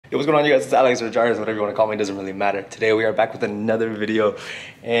Yo, what's going on, you guys? It's Alex or Jarvis, whatever you want to call me, doesn't really matter. Today we are back with another video,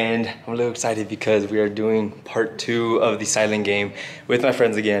 and I'm a little excited because we are doing part 2 of the silent game with my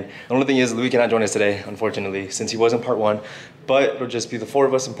friends again. The only thing is, Louis cannot join us today, unfortunately, since he was in part 1, but it'll just be the 4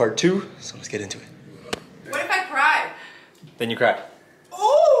 of us in part 2, so let's get into it. What if I cry? Then you cry.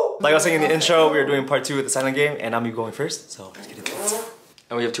 Oh! Like I was saying in the intro, we are doing part 2 with the silent game, and I'm going first, so let's get into it.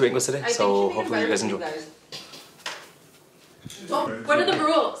 And we have 2 angles today, so hopefully you guys enjoy. What are the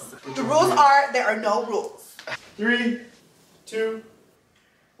rules? The rules are there are no rules. 3, 2,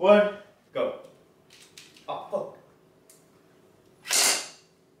 1, go. Oh, fuck.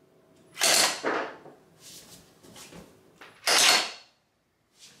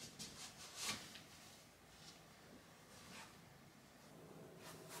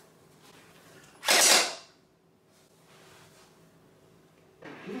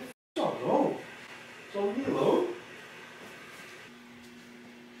 Oh, so hello.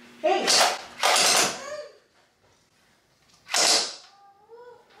 Hey! What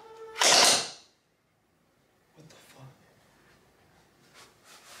the fuck?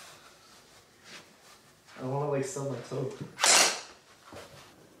 I don't want to like sell my toe.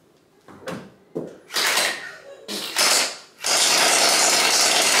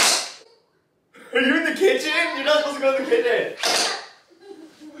 Are you in the kitchen? You're not supposed to go in the kitchen.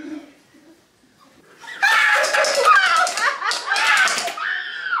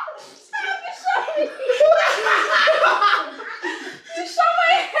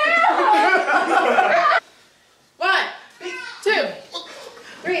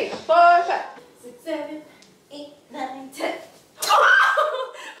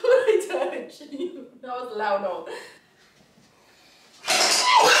 Loud no.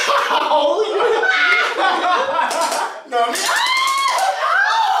 No.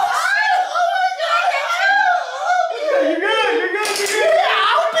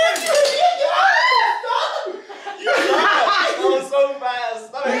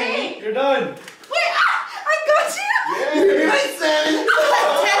 You're done. Wait, I got you! Yeah.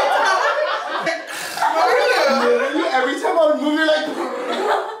 Every time I would move, you're like.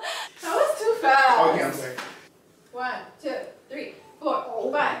 That was too fast. Okay, I'm sorry. 1, 2, 3,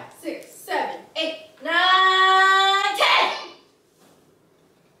 4, 5, 6, 7, 8, 9, 10.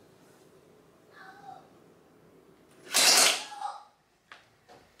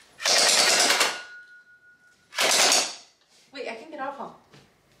 Wait, I can get off, huh?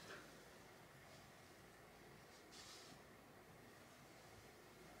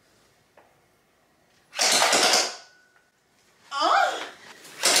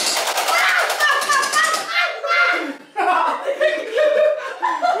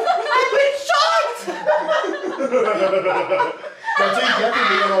 That's it, you have to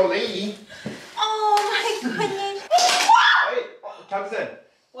be an old lady. Oh my goodness. Wait, count to 10.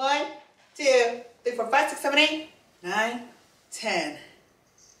 1, 2, 3, 4, 5, 6, 7, 8, 9, 10.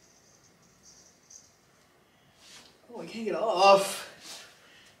 Oh, I can't get off.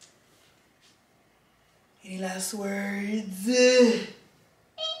 Any last words?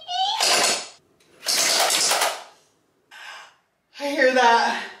 I hear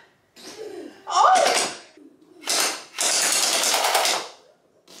that. Oh!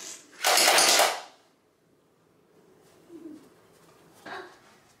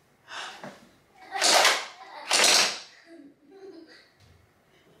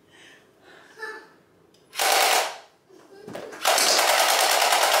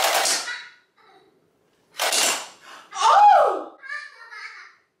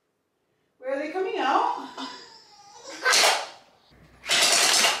 Where are they coming out?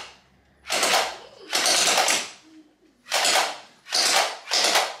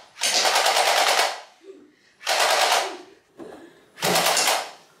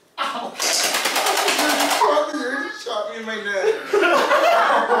 Shot me in my neck.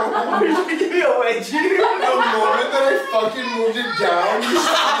 You give me a wedgie. The moment that I fucking moved it down, you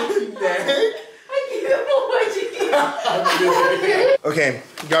shot me in the neck. I gave him a wedgie. Okay,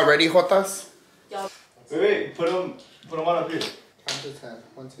 y'all ready, Jotas? Wait, put them on up here. Count to 10.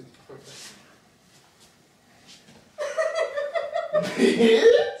 1, 2, 3, 4, 5.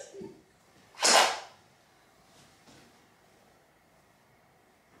 Bitch?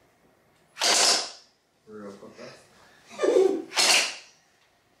 For real, Jotas.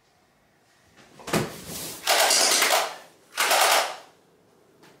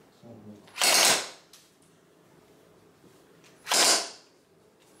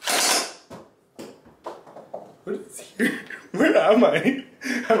 What is here? Where am I?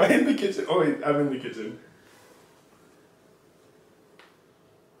 Am I in the kitchen? Oh wait, I'm in the kitchen.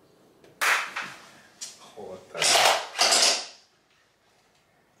 What the?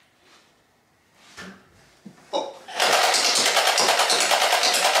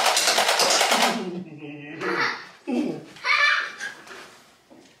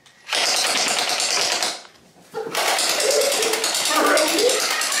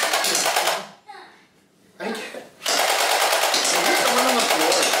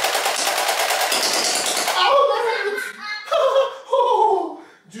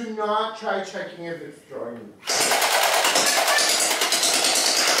 checking if it's drawing.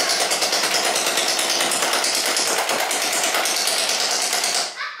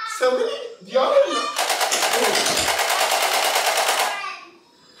 Somebody, y'all don't know.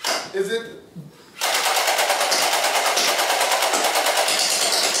 Is it?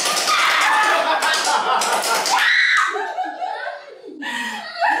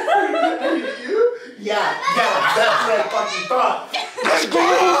 Yeah, that's what I fucking thought. Let's go!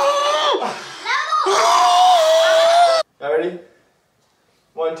 Y'all ready?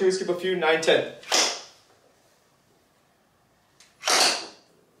 1, 2, skip a few, 9, 10.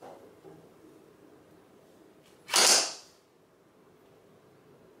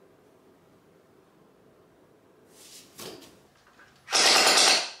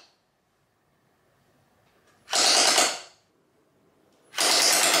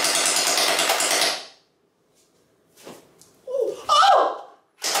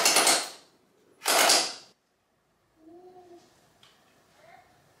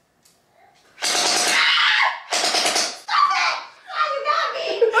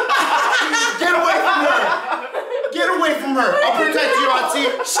 I'll protect you, Auntie.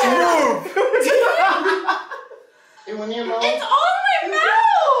 Move! Hey, when you know. It's all in my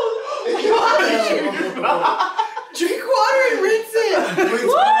mouth! Drink water and rinse it.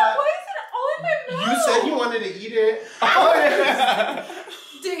 What? Why is it all in my mouth? You said you wanted to eat it.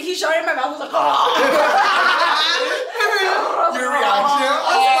 Dude, he shot it in my mouth. I was like, oh. Your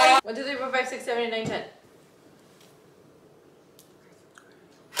reaction. 1, 2, 3, 4, 5, 6, 7, 8, 9, 10.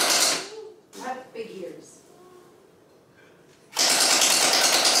 I have big ears.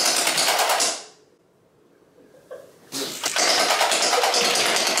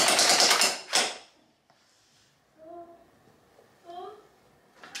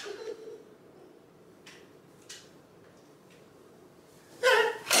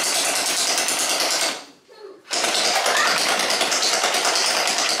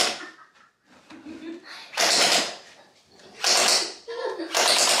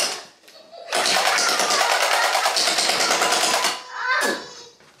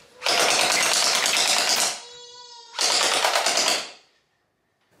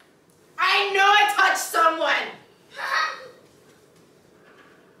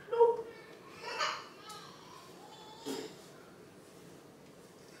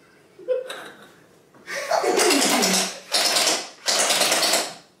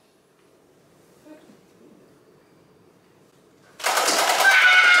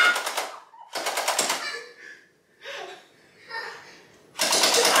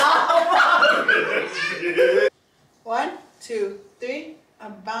 One, two, three.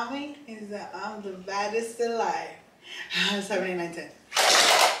 About me is that I'm the baddest alive. 7, 8, 9, 10.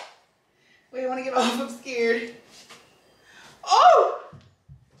 Wait, I want to get off. I'm scared. Oh!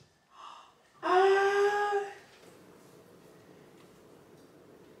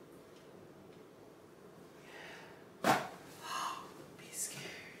 Be scared.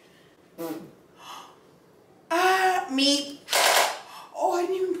 Me. Oh, I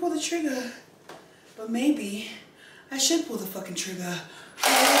didn't even pull the trigger. But maybe I should pull the fucking trigger.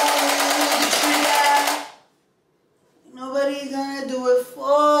 Oh, the trigger. Nobody's gonna do it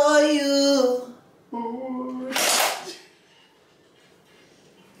for you.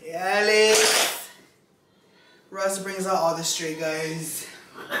 Yeah, Alex. Russ brings out all the stray guys.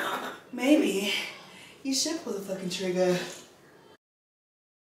 Maybe you should pull the fucking trigger.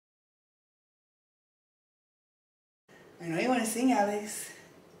 I know you want to sing, Alex.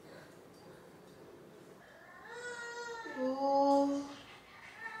 Ooh.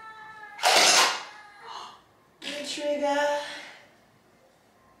 The trigger.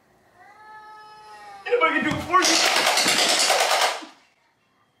 Anybody can do it for you.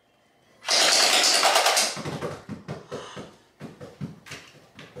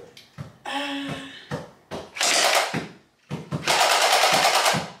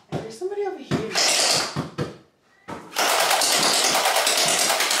 There's somebody over here.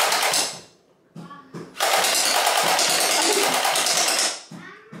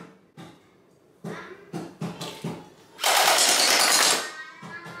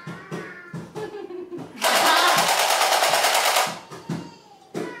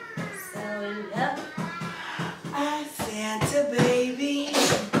 Santa baby.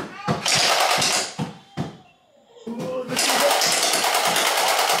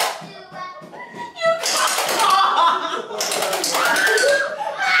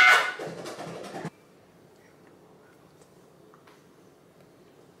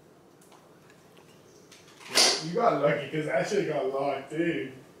 You got lucky because that shit got locked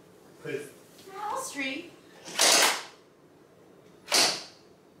in. Wall Street.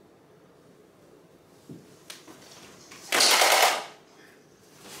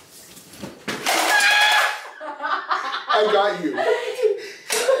 I got you.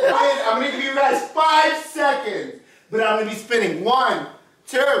 I'm gonna give you guys 5 seconds, but I'm gonna be spinning 1,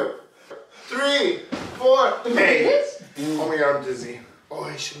 2, 3, 4. Hey. Oh my god, I'm dizzy. Oh,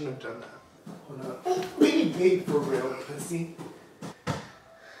 I shouldn't have done that. Hold on. Oh, really big for real, pussy.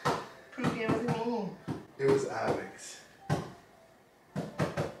 It was Alex.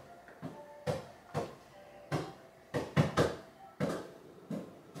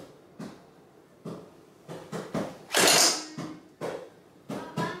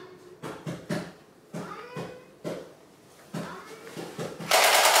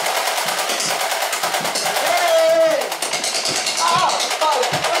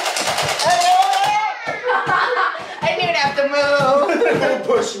 Don't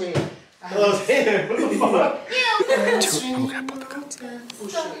push me. That was him. What the fuck? You. I'm gonna pull the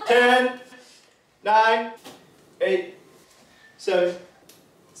guns. 10, 9, 8, 7,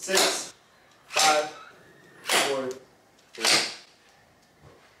 6, 5, 4, 3,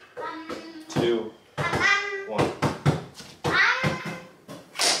 2, 1.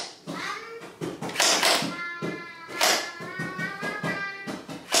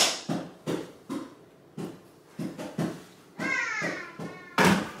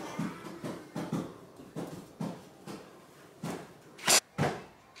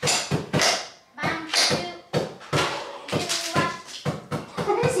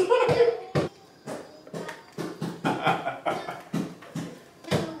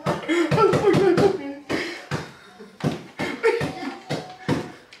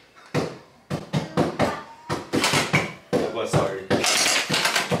 Sorry.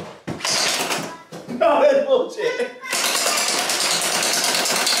 No, that's bullshit.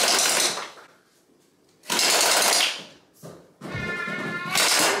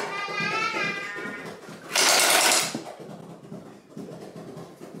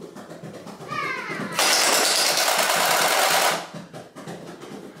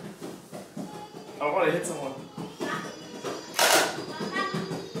 I want to hit someone.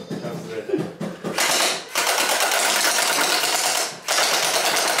 That was right there.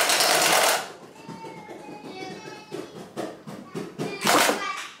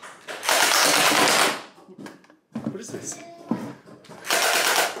 What is this?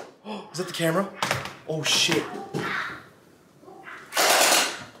 Oh, is that the camera? Oh shit.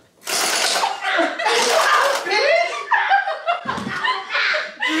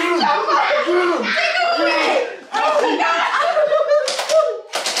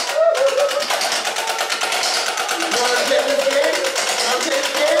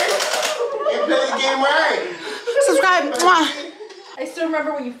 Subscribe. Mwah. I still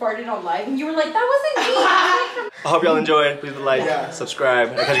remember when you farted on live and you were like, that wasn't me. I hope y'all enjoyed. Please like, subscribe.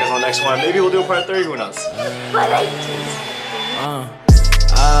 I'll catch you guys on the next one. Maybe we'll do a part 3. Who knows?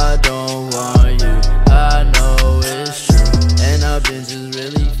 I don't want you. I know it's true, and I've been just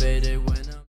really